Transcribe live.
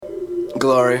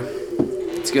Glory.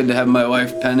 It's good to have my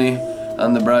wife Penny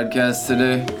on the broadcast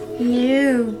today.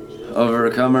 You.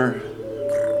 Overcomer.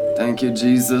 Thank you,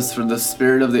 Jesus, for the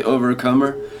spirit of the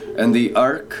overcomer and the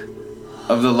Ark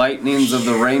of the Lightnings of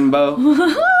the rainbow.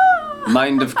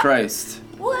 Mind of Christ.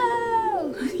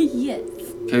 Whoa! Yes.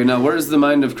 Okay, now where's the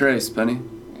mind of Christ, Penny?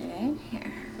 Right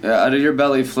here. Yeah, out of your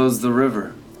belly flows the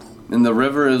river. And the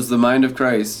river is the mind of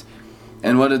Christ.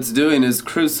 And what it's doing is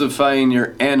crucifying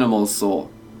your animal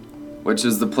soul, which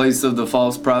is the place of the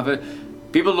false prophet.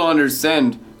 People don't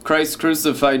understand. Christ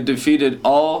crucified defeated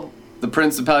all the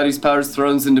principalities, powers,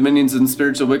 thrones, and dominions and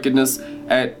spiritual wickedness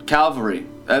at Calvary.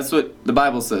 That's what the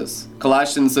Bible says.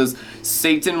 Colossians says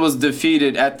Satan was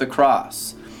defeated at the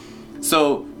cross.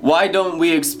 So why don't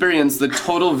we experience the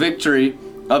total victory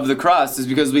of the cross? Is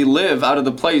because we live out of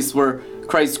the place where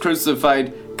Christ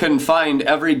crucified confined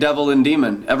every devil and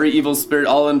demon, every evil spirit,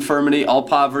 all infirmity, all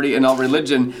poverty, and all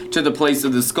religion to the place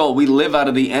of the skull. We live out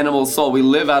of the animal soul. We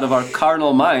live out of our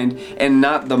carnal mind and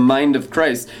not the mind of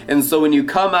Christ. And so when you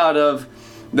come out of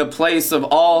the place of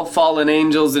all fallen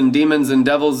angels and demons and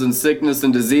devils and sickness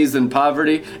and disease and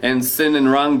poverty and sin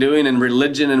and wrongdoing and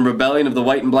religion and rebellion, of the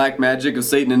white and black magic of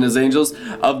Satan and his angels,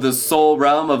 of the soul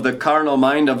realm, of the carnal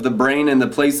mind, of the brain and the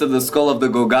place of the skull, of the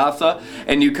Golgotha,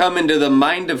 and you come into the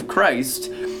mind of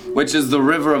Christ, which is the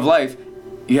river of life,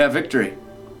 you have victory.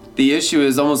 The issue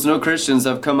is almost no Christians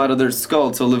have come out of their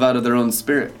skull to live out of their own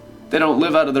spirit. They don't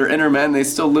live out of their inner man, they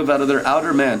still live out of their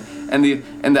outer man. And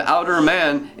the outer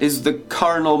man is the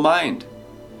carnal mind.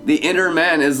 The inner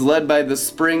man is led by the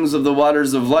springs of the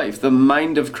waters of life. The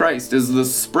mind of Christ is the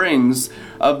springs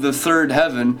of the third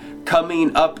heaven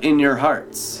coming up in your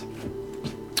hearts.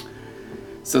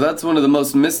 So that's one of the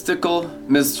most mystical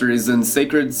mysteries and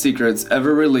sacred secrets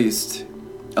ever released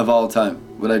of all time.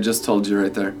 What I just told you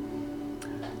right there.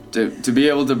 To be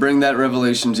able to bring that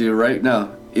revelation to you right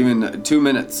now. Even 2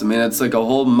 minutes. I mean, it's like a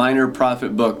whole minor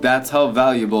prophet book. That's how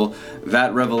valuable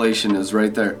that revelation is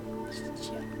right there.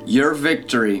 Your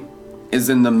victory is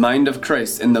in the mind of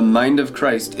Christ. And the mind of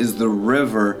Christ is the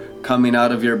river coming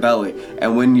out of your belly.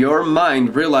 And when your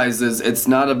mind realizes it's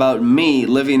not about me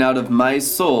living out of my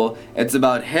soul, it's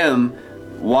about Him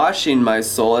washing my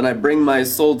soul, and I bring my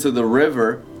soul to the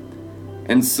river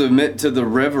and submit to the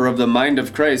river of the mind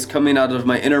of Christ coming out of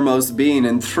my innermost being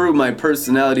and through my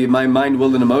personality, my mind,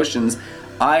 will, and emotions,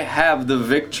 I have the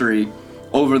victory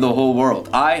over the whole world.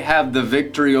 I have the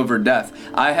victory over death.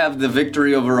 I have the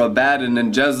victory over Abaddon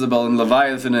and Jezebel and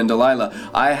Leviathan and Delilah.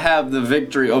 I have the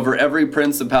victory over every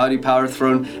principality, power,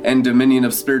 throne, and dominion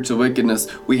of spiritual wickedness.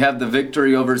 We have the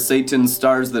victory over Satan's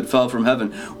stars that fell from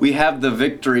heaven. We have the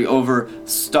victory over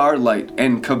starlight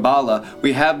and Kabbalah.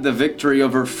 We have the victory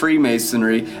over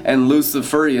Freemasonry and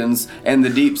Luciferians and the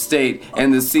deep state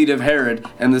and the seat of Herod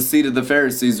and the seat of the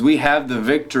Pharisees. We have the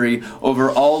victory over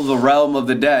all the realm of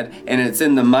the dead, and it's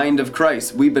in the mind of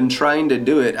Christ. We've been trying to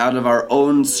do it out of our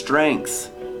own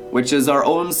strength, which is our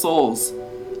own souls.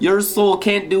 Your soul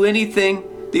can't do anything.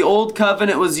 The old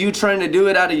covenant was you trying to do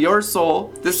it out of your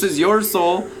soul. This is your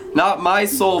soul, not my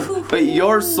soul, but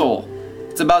your soul.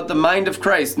 It's about the mind of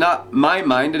Christ, not my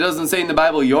mind. It doesn't say in the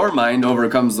Bible your mind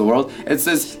overcomes the world. It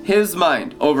says His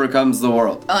mind overcomes the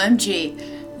world. OMG.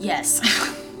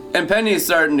 Yes. And Penny's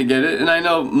starting to get it, and I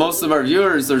know most of our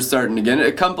viewers are starting to get it.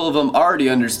 A couple of them already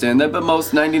understand that, but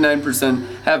most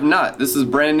 99% have not. This is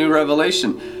brand new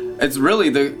revelation. It's really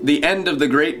the end of the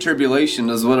Great Tribulation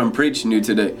is what I'm preaching you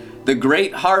today. The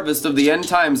great harvest of the end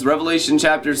times, Revelation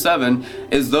chapter 7,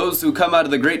 is those who come out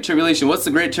of the Great Tribulation. What's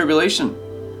the Great Tribulation?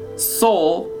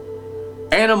 Soul,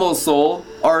 animal soul,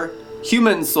 or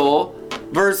human soul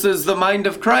versus the mind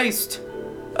of Christ.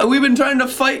 We've been trying to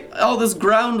fight all this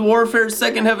ground warfare,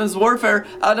 second heavens warfare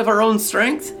out of our own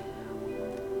strength.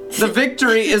 The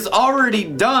victory is already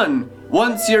done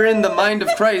once you're in the mind of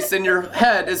Christ and your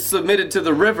head is submitted to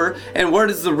the river. And where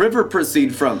does the river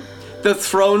proceed from? The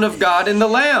throne of God and the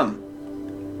Lamb.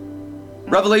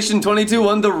 Revelation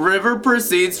 22:1, the river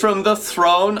proceeds from the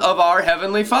throne of our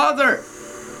Heavenly Father.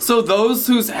 So those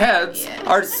whose heads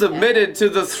are submitted to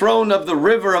the throne of the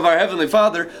river of our Heavenly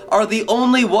Father are the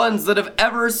only ones that have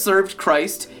ever served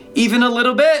Christ even a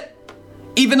little bit.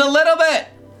 Even a little bit.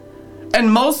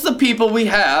 And most of the people we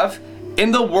have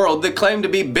in the world that claim to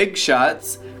be big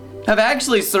shots have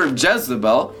actually served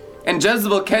Jezebel, and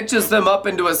Jezebel catches them up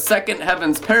into a second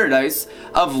heaven's paradise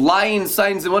of lying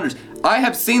signs and wonders. I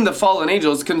have seen the fallen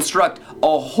angels construct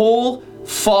a whole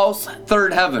false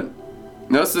third heaven.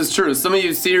 Now, this is true. Some of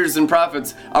you seers and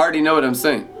prophets already know what I'm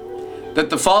saying. That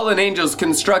the fallen angels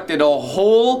constructed a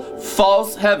whole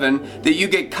false heaven that you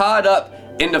get caught up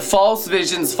into false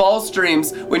visions, false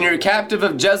dreams. When you're captive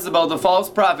of Jezebel, the false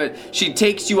prophet, she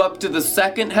takes you up to the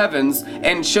second heavens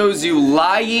and shows you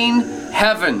lying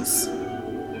heavens.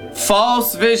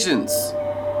 False visions.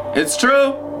 It's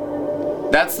true.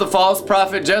 That's the false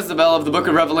prophet Jezebel of the book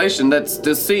of Revelation that's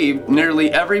deceived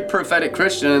nearly every prophetic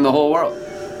Christian in the whole world.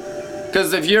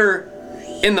 Because if you're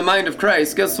in the mind of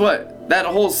Christ, guess what? That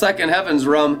whole second heavens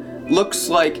realm looks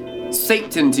like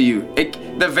Satan to you.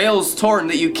 The veil's torn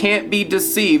that you can't be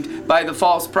deceived by the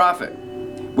false prophet.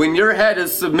 When your head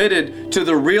is submitted to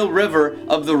the real river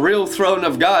of the real throne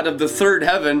of God of the third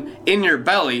heaven in your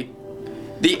belly,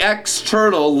 the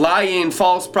external lying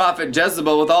false prophet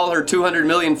Jezebel with all her 200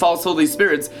 million false Holy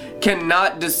Spirits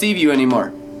cannot deceive you anymore.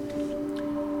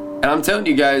 And I'm telling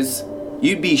you guys,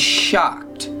 you'd be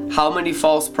shocked how many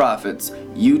false prophets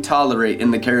you tolerate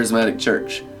in the charismatic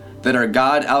church that are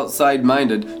God outside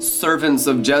minded servants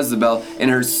of Jezebel in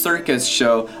her circus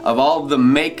show of all the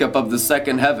makeup of the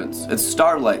second heavens. It's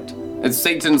starlight. It's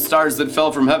Satan's stars that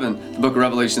fell from heaven, the book of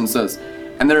Revelation says.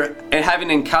 And they're having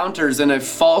encounters in a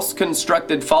false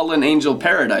constructed fallen angel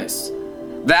paradise.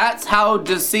 That's how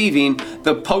deceiving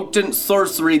the potent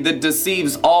sorcery that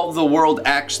deceives all the world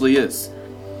actually is.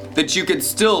 That you could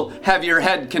still have your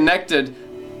head connected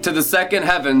to the second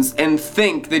heavens and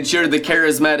think that you're the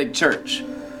charismatic church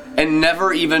and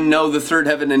never even know the third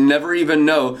heaven and never even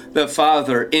know the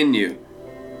Father in you.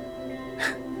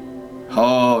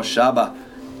 Oh, Shabbat.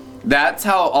 That's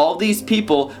how all these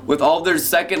people with all their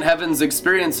second heavens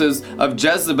experiences of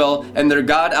Jezebel and their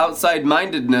God outside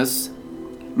mindedness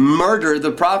murder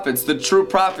the prophets, the true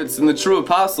prophets and the true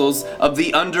apostles of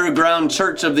the underground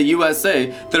church of the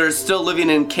USA that are still living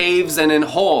in caves and in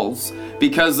holes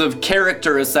because of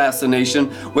character assassination,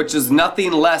 which is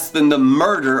nothing less than the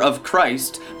murder of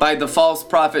Christ by the false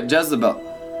prophet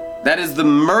Jezebel. That is the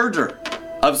murder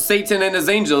of Satan and his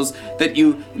angels, that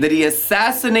he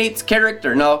assassinates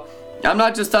character. Now, I'm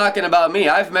not just talking about me.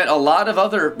 I've met a lot of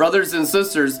other brothers and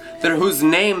sisters whose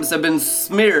names have been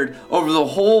smeared over the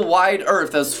whole wide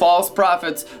earth as false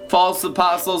prophets, false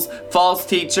apostles, false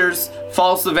teachers,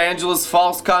 false evangelists,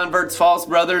 false converts, false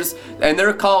brothers, and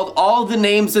they're called all the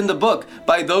names in the book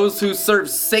by those who serve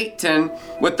Satan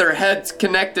with their heads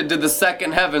connected to the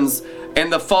second heavens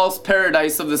and the false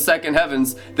paradise of the second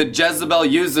heavens that Jezebel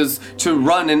uses to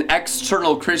run an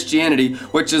external Christianity,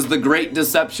 which is the great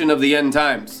deception of the end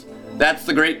times. That's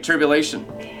the great tribulation,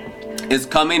 is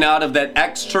coming out of that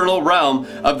external realm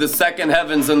of the second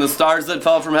heavens and the stars that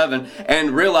fell from heaven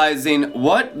and realizing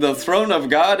what? The throne of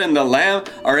God and the Lamb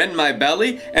are in my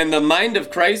belly, and the mind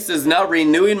of Christ is now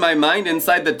renewing my mind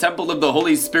inside the temple of the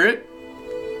Holy Spirit.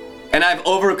 And I've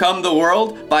overcome the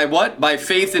world by what? By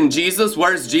faith in Jesus.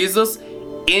 Where's Jesus?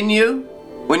 In you.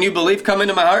 When you believe, come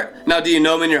into my heart. Now, do you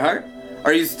know him in your heart?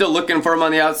 Or are you still looking for him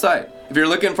on the outside? If you're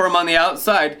looking for him on the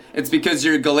outside, it's because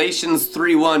you're Galatians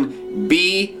 3:1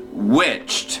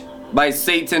 bewitched by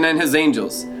Satan and his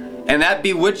angels. And that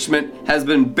bewitchment has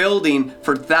been building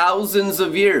for thousands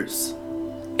of years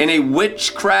in a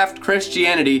witchcraft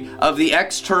Christianity of the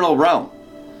external realm.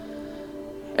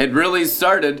 It really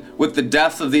started with the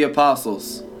death of the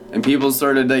apostles. And people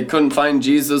they couldn't find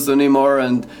Jesus anymore,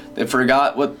 and they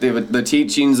forgot what the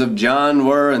teachings of John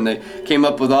were, and they came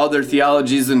up with all their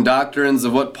theologies and doctrines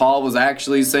of what Paul was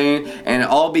actually saying, and it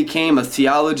all became a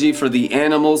theology for the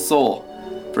animal soul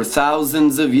for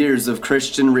thousands of years of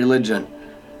Christian religion.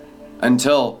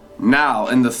 Until now,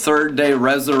 in the third day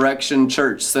resurrection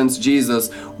church since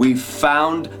Jesus, we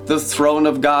found the throne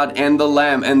of God and the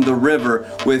Lamb and the river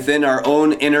within our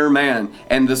own inner man.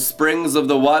 And the springs of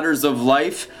the waters of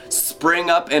life spring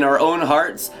up in our own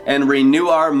hearts and renew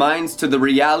our minds to the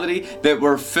reality that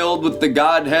we're filled with the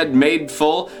Godhead made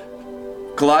full.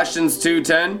 Colossians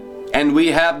 2:10. And we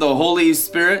have the Holy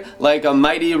Spirit like a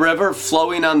mighty river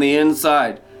flowing on the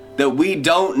inside. That we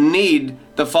don't need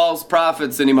the false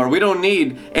prophets anymore. We don't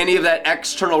need any of that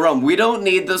external realm. We don't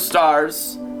need the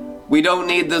stars. We don't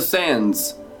need the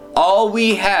sands. All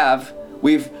we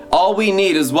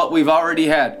need is what we've already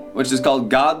had, which is called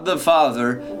God the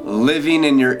Father living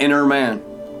in your inner man.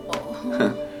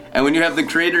 And when you have the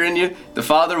Creator in you, the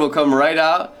Father will come right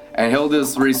out and he'll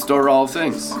just restore all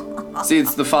things. See,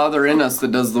 it's the Father in us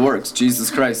that does the works.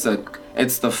 Jesus Christ said,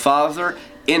 it's the Father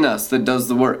in us that does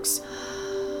the works.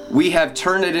 We have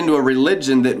turned it into a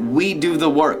religion that we do the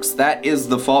works. That is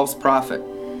the false prophet.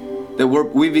 That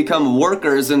we become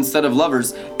workers instead of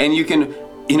lovers. And you can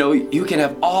you can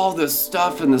have all this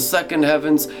stuff in the second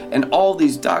heavens and all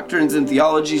these doctrines and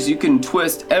theologies. You can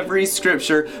twist every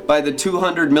scripture by the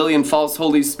 200 million false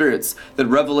Holy Spirits that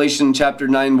Revelation chapter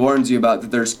 9 warns you about,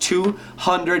 that there's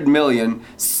 200 million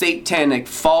satanic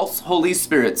false Holy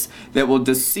Spirits that will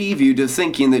deceive you to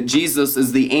thinking that Jesus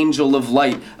is the angel of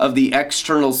light of the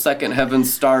external second heaven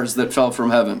stars that fell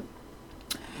from heaven.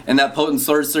 And that potent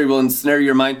sorcery will ensnare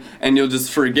your mind, and you'll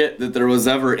just forget that there was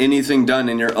ever anything done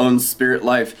in your own spirit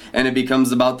life, and it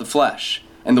becomes about the flesh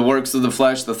and the works of the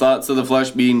flesh, the thoughts of the flesh,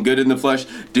 being good in the flesh,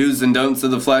 do's and don'ts of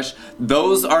the flesh.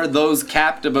 Those are those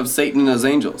captive of Satan and his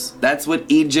angels. That's what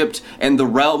Egypt and the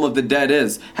realm of the dead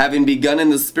is, having begun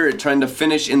in the spirit, trying to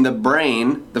finish in the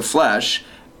brain, the flesh,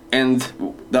 and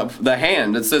the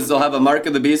hand. It says they'll have a mark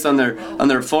of the beast on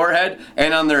their forehead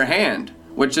and on their hand,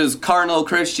 which is carnal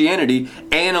Christianity,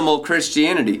 animal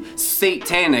Christianity,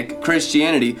 satanic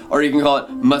Christianity, or you can call it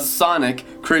Masonic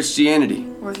Christianity.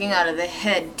 Working out of the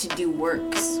head to do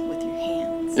works with your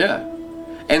hands. Yeah.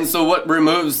 And so what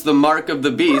removes the mark of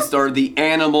the beast, or the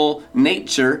animal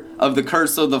nature of the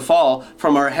curse of the fall,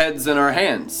 from our heads and our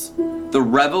hands? The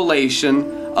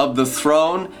revelation of the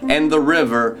throne and the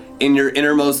river in your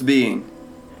innermost being.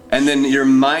 And then your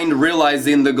mind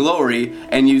realizing the glory,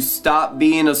 and you stop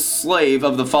being a slave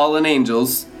of the fallen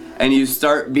angels, and you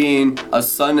start being a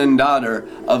son and daughter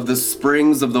of the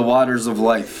springs of the waters of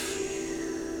life.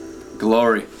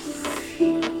 Glory.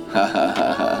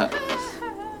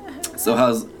 So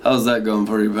how's that going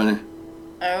for you, Benny?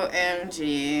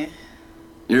 OMG.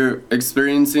 You're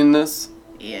experiencing this?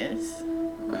 Yes.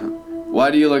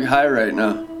 Why do you look high right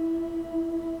now?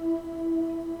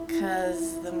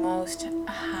 Because the Most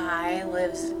High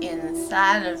lives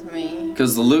inside of me.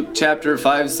 Because Luke chapter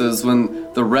 5 says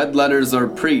when the red letters are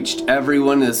preached,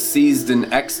 everyone is seized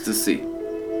in ecstasy.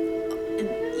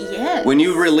 Yes. When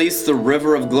you release the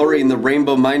river of glory in the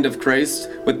rainbow mind of Christ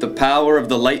with the power of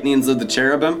the lightnings of the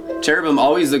cherubim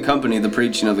always accompany the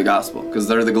preaching of the gospel, because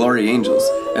they're the glory angels.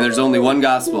 And there's only one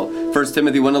gospel. 1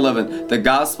 Timothy 1:11. The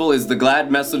gospel is the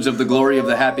glad message of the glory of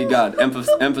the happy God.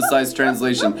 Emphasized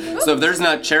translation. So if there's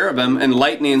not cherubim and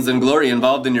lightnings and glory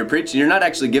involved in your preaching, you're not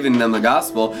actually giving them the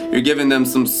gospel. You're giving them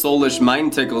some soulish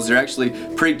mind tickles. You're actually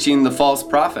preaching the false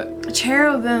prophet.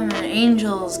 Cherubim and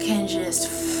angels can just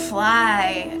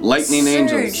fly. Lightning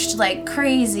angels. Surged like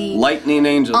crazy. Lightning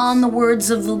angels. On the words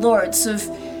of the Lord. So if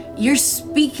you're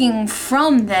speaking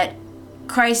from that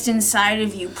Christ inside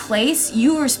of you place,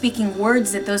 you are speaking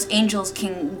words that those angels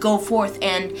can go forth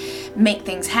and make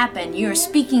things happen. You're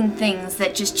speaking things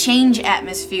that just change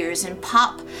atmospheres and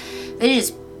pop.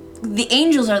 The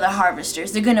angels are the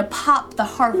harvesters. They're gonna pop the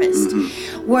harvest.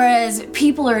 Whereas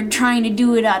people are trying to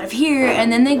do it out of here,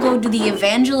 and then they go do the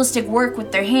evangelistic work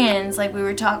with their hands, like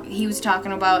he was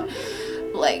talking about,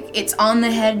 like it's on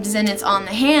the heads and it's on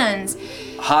the hands.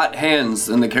 Hot hands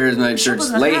in the charismatic church.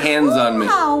 Lay hands on me.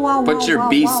 Put your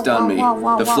beast on me.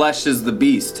 The flesh is the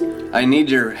beast. I need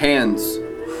your hands.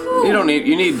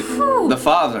 You need the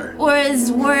Father.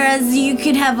 Whereas you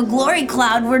could have a glory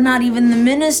cloud where not even the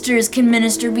ministers can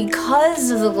minister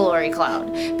because of the glory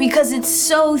cloud. Because it's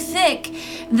so thick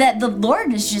that the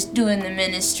Lord is just doing the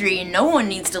ministry and no one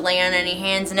needs to lay on any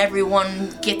hands and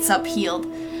everyone gets up healed.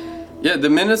 Yeah,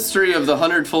 the ministry of the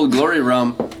hundredfold glory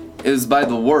realm is by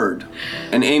the word,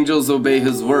 and angels obey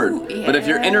his word. Yeah. But if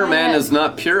your inner man is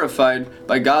not purified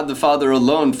by God the Father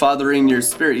alone, fathering your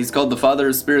spirit, he's called the Father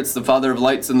of spirits, the Father of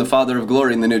lights, and the Father of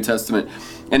glory in the New Testament.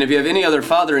 And if you have any other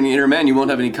father in your inner man, you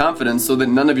won't have any confidence, so that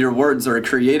none of your words are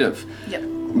creative. Yep.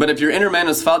 But if your inner man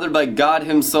is fathered by God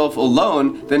himself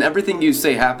alone, then everything you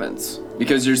say happens,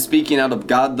 because you're speaking out of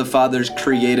God the Father's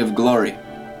creative glory.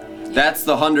 That's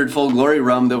the hundredfold glory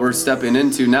realm that we're stepping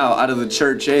into now out of the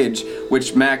church age,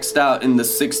 which maxed out in the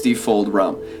 60-fold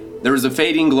realm. There was a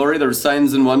fading glory, there were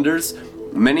signs and wonders,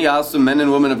 many awesome men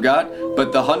and women of God,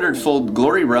 but the hundredfold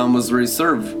glory realm was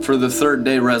reserved for the third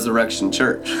day resurrection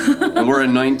church. And we're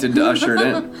anointed to usher it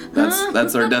in.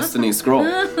 That's our destiny scroll.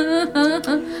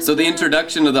 So the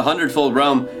introduction of the hundredfold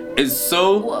realm is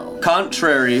so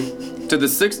contrary to the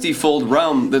 60-fold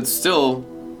realm that's still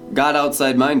God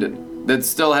outside minded. That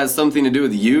still has something to do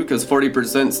with you, because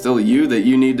 40% still you, that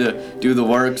you need to do the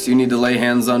works, you need to lay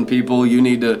hands on people, you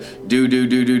need to do.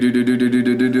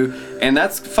 And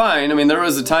that's fine. I mean, there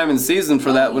was a time and season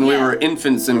for that when we were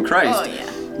infants in Christ. Oh, yeah.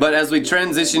 But as we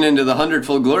transition into the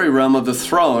hundredfold glory realm of the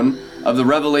throne, of the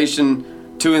Revelation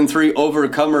 2 and 3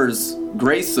 overcomers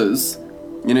graces,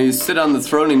 you sit on the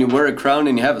throne and you wear a crown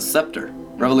and you have a scepter.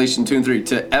 Revelation 2 and 3,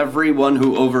 to everyone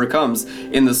who overcomes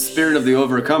in the spirit of the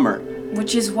overcomer.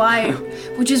 Which is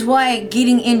why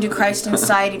getting into Christ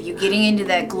inside of you, getting into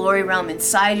that glory realm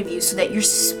inside of you, so that you're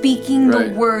speaking the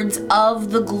words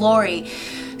of the glory,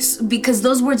 because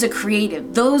those words are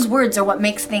creative. Those words are what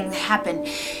makes things happen.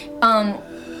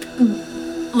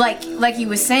 Like he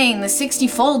was saying, the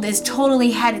 60-fold has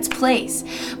totally had its place.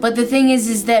 But the thing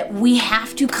is that we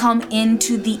have to come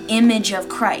into the image of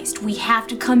Christ. We have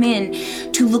to come in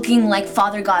to looking like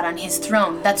Father God on his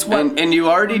throne. That's what and you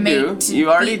already do. You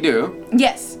already do.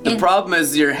 Yes. The problem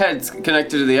is your head's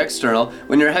connected to the external.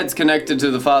 When your head's connected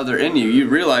to the Father in you, you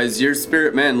realize your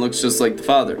spirit man looks just like the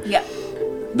Father. Yeah.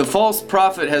 The false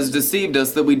prophet has deceived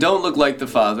us that we don't look like the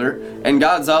Father, and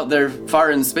God's out there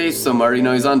far in space somewhere. You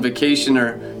know, he's on vacation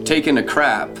or taking a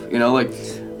crap. You know, like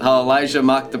how Elijah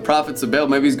mocked the prophets of Baal.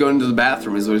 Maybe he's going to the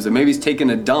bathroom, is what he said. Maybe he's taking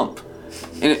a dump.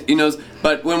 And you know,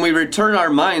 but when we return our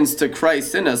minds to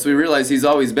Christ in us, we realize he's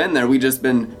always been there. We've just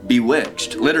been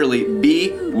bewitched, literally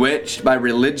bewitched by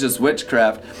religious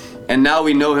witchcraft. And now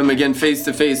we know him again face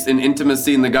to face in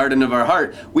intimacy in the garden of our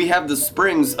heart. We have the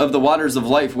springs of the waters of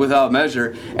life without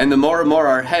measure. And the more and more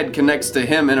our head connects to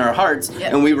him in our hearts,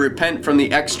 and we repent from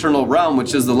the external realm,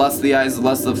 which is the lust of the eyes, the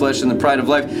lust of the flesh, and the pride of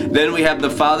life, then we have the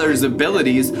Father's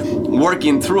abilities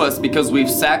working through us because we've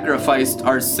sacrificed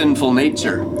our sinful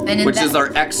nature, which is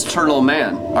our external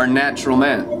man, our natural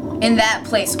man. In that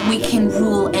place, we can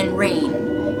rule and reign.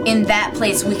 In that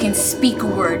place, we can speak a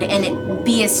word and it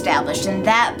be established. In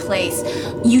that place,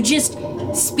 you just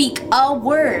speak a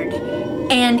word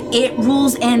and it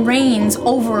rules and reigns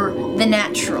over the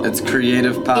natural. It's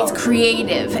creative power. It's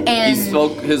creative. And he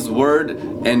spoke his word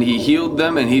and he healed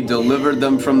them and he delivered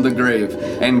them from the grave.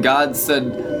 And God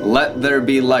said, let there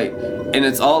be light. And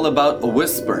it's all about a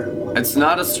whisper. It's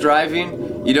not a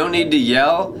striving. You don't need to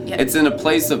yell. It's in a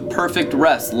place of perfect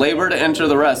rest. Labor to enter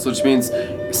the rest, which means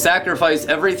sacrifice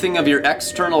everything of your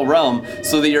external realm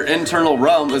so that your internal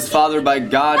realm is fathered by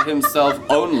God himself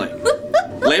only.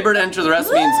 Labor to enter the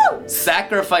rest means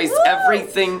sacrifice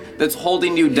everything that's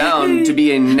holding you down to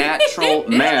be a natural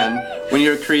man when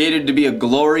you're created to be a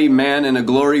glory man and a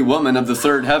glory woman of the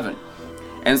third heaven.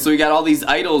 And so we got all these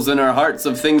idols in our hearts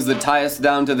of things that tie us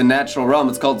down to the natural realm.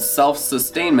 It's called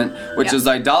self-sustainment, which is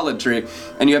idolatry.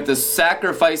 And you have to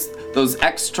sacrifice those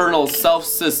external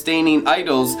self-sustaining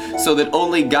idols so that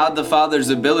only God the Father's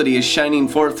ability is shining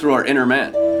forth through our inner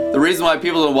man. The reason why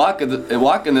people don't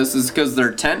walk in this is because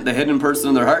their tent, the hidden person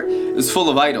in their heart, is full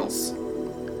of idols.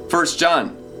 1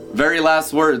 John, very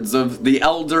last words of the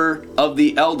elder of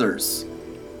the elders.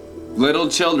 Little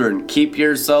children, keep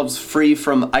yourselves free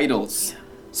from idols.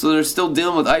 So they're still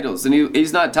dealing with idols. And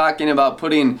he's not talking about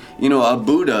putting, a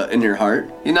Buddha in your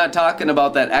heart. He's not talking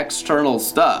about that external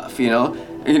stuff,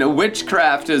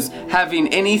 witchcraft is having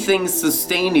anything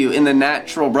sustain you in the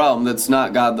natural realm that's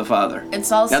not God the Father. It's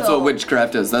also... That's what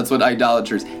witchcraft is. That's what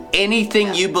idolatry is.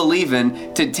 Anything you believe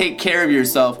in to take care of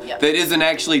yourself that isn't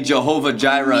actually Jehovah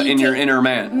Jireh in your inner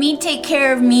man. Me take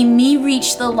care of me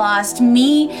reach the lost,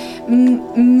 me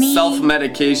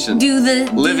self-medication,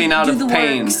 living out of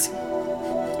pain.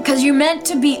 Because you're meant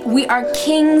to be, we are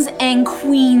kings and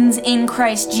queens in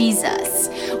Christ Jesus.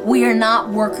 We are not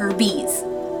worker bees.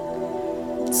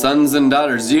 Sons and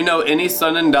daughters. Do you know any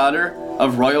son and daughter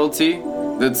of royalty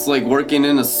that's like working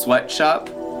in a sweatshop?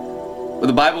 Well,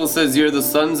 the Bible says you're the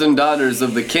sons and daughters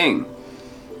of the King.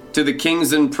 To the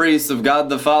kings and priests of God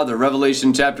the Father,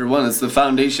 Revelation chapter 1, it's the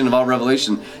foundation of all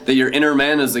revelation, that your inner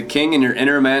man is a king and your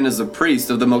inner man is a priest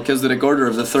of the Melchizedek order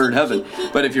of the third heaven.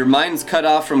 But if your mind's cut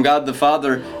off from God the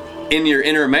Father in your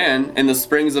inner man, in the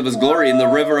springs of his glory, in the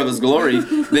river of his glory,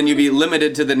 then you be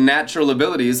limited to the natural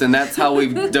abilities, and that's how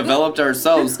we've developed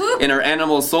ourselves in our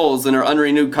animal souls, in our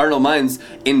unrenewed carnal minds,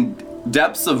 in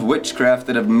depths of witchcraft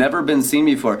that have never been seen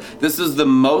before. This is the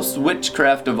most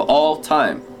witchcraft of all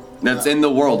time that's in the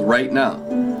world right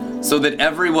now. So that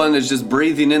everyone is just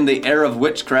breathing in the air of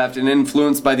witchcraft and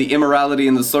influenced by the immorality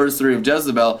and the sorcery of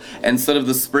Jezebel instead of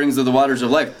the springs of the waters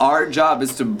of life. Our job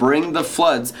is to bring the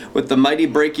floods with the mighty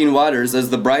breaking waters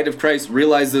as the bride of Christ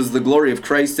realizes the glory of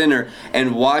Christ in her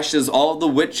and washes all the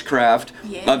witchcraft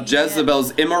of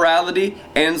Jezebel's immorality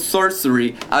and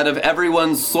sorcery out of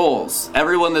everyone's souls.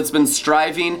 Everyone that's been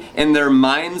striving in their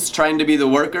minds trying to be the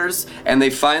workers, and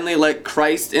they finally let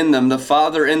Christ in them, the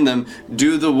Father in them,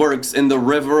 do the works in the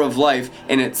river of life,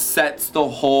 and it sets the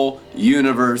whole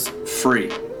universe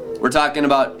free. We're talking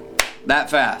about that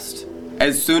fast.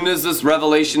 As soon as this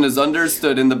revelation is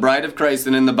understood in the bride of Christ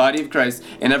and in the body of Christ,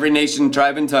 in every nation,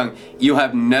 tribe, and tongue, you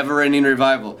have never-ending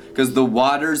revival, because the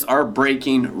waters are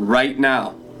breaking right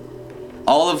now.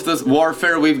 All of this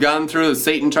warfare we've gone through,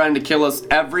 Satan trying to kill us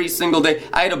every single day.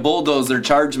 I had a bulldozer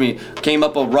charge me, came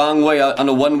up a wrong way on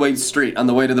a one-way street on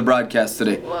the way to the broadcast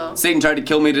today. Wow. Satan tried to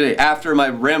kill me today. After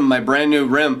my brand new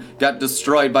rim, got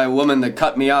destroyed by a woman that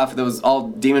cut me off that was all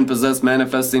demon-possessed,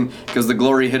 manifesting because the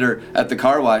glory hit her at the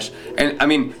car wash. And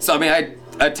I had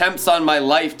attempts on my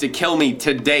life to kill me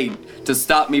today, to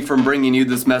stop me from bringing you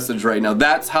this message right now.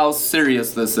 That's how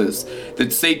serious this is.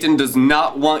 That Satan does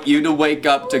not want you to wake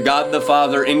up to God the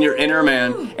Father in your inner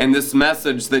man and this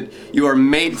message that you are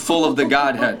made full of the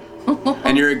Godhead.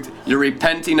 And you're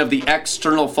repenting of the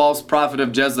external false prophet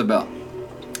of Jezebel.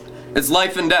 It's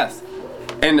life and death.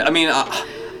 And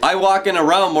I walk in a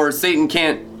realm where Satan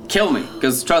can't kill me,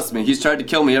 because trust me, he's tried to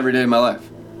kill me every day of my life.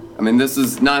 This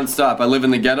is nonstop. I live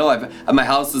in the ghetto. My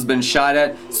house has been shot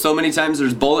at so many times.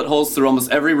 There's bullet holes through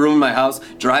almost every room in my house.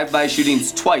 Drive-by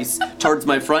shootings twice towards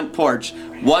my front porch.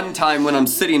 One time when I'm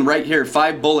sitting right here,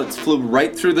 5 bullets flew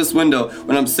right through this window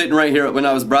when I'm sitting right here when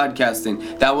I was broadcasting.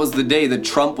 That was the day that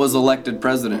Trump was elected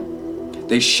president.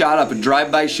 They shot up a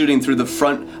drive-by shooting through the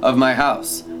front of my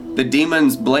house. The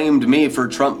demons blamed me for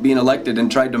Trump being elected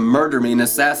and tried to murder me and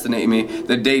assassinate me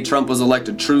the day Trump was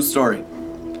elected. True story.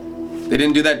 They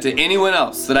didn't do that to anyone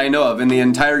else that I know of in the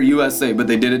entire USA, but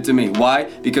they did it to me. Why?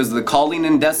 Because of the calling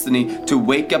and destiny to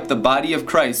wake up the body of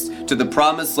Christ to the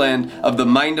promised land of the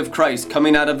mind of Christ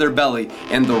coming out of their belly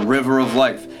and the river of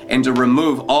life, and to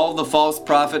remove all the false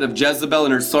prophet of Jezebel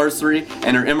and her sorcery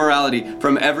and her immorality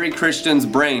from every Christian's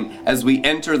brain as we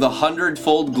enter the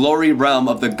 100-fold glory realm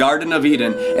of the Garden of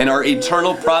Eden and our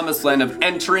eternal promised land of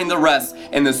entering the rest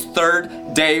in this third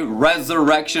day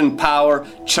resurrection power,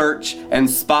 church, and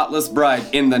spotless bride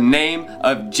in the name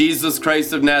of Jesus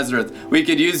Christ of Nazareth. We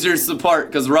could use your support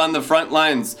because we're on the front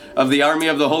lines of the army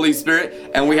of the Holy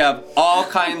Spirit, and we have all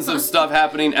kinds of stuff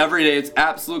happening every day. It's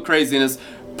absolute craziness.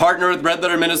 Partner with Red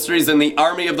Letter Ministries and the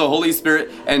Army of the Holy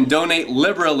Spirit and donate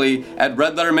liberally at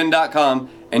redlettermin.com,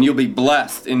 and you'll be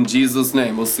blessed in Jesus'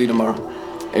 name. We'll see you tomorrow.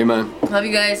 Amen. Love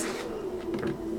you guys.